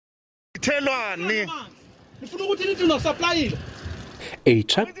A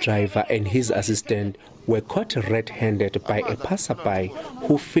truck driver and his assistant were caught red-handed by a passerby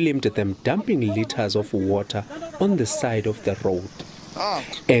who filmed them dumping liters of water on the side of the road.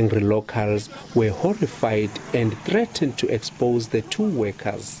 Angry locals were horrified and threatened to expose the two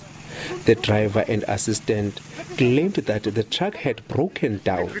workers. The driver and assistant claimed that the truck had broken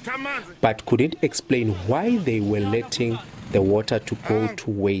down, but couldn't explain why they were letting the water to go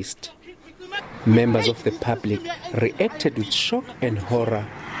to waste. Members of the public reacted with shock and horror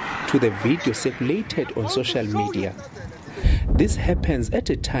to the video circulated on social media. This happens at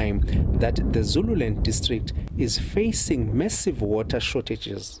a time that the Zululand district is facing massive water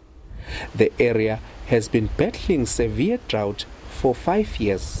shortages. The area has been battling severe drought for 5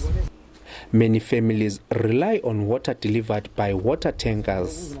 years. Many families rely on water delivered by water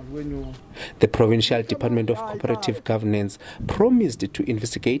tankers. The Provincial Department of Cooperative Governance promised to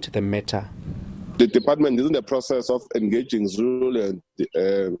investigate the matter. The department is in the process of engaging Zululand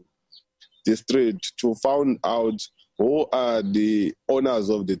district to find out who are the owners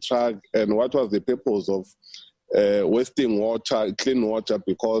of the truck and what was the purpose of wasting water, clean water,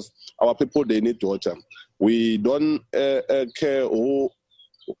 because our people, they need water. We don't care who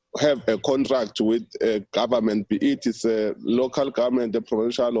have a contract with a government, be it is a local government, a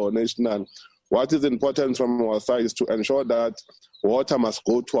provincial or national. What is important from our side is to ensure that water must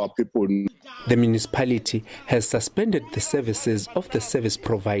go to our people. The municipality has suspended the services of the service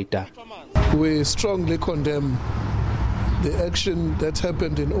provider. We strongly condemn the action that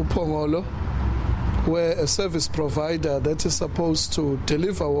happened in Upongolo, where a service provider that is supposed to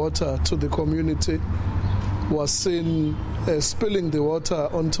deliver water to the community was seen spilling the water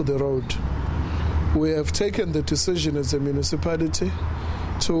onto the road. We have taken the decision as a municipality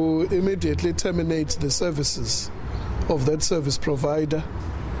to immediately terminate the services of that service provider,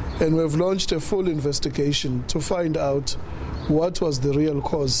 and we have launched a full investigation to find out what was the real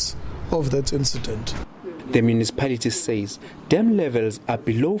cause of that incident. The municipality says dam levels are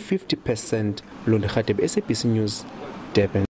below 50%. Londe Khatib, SABC News, Durban.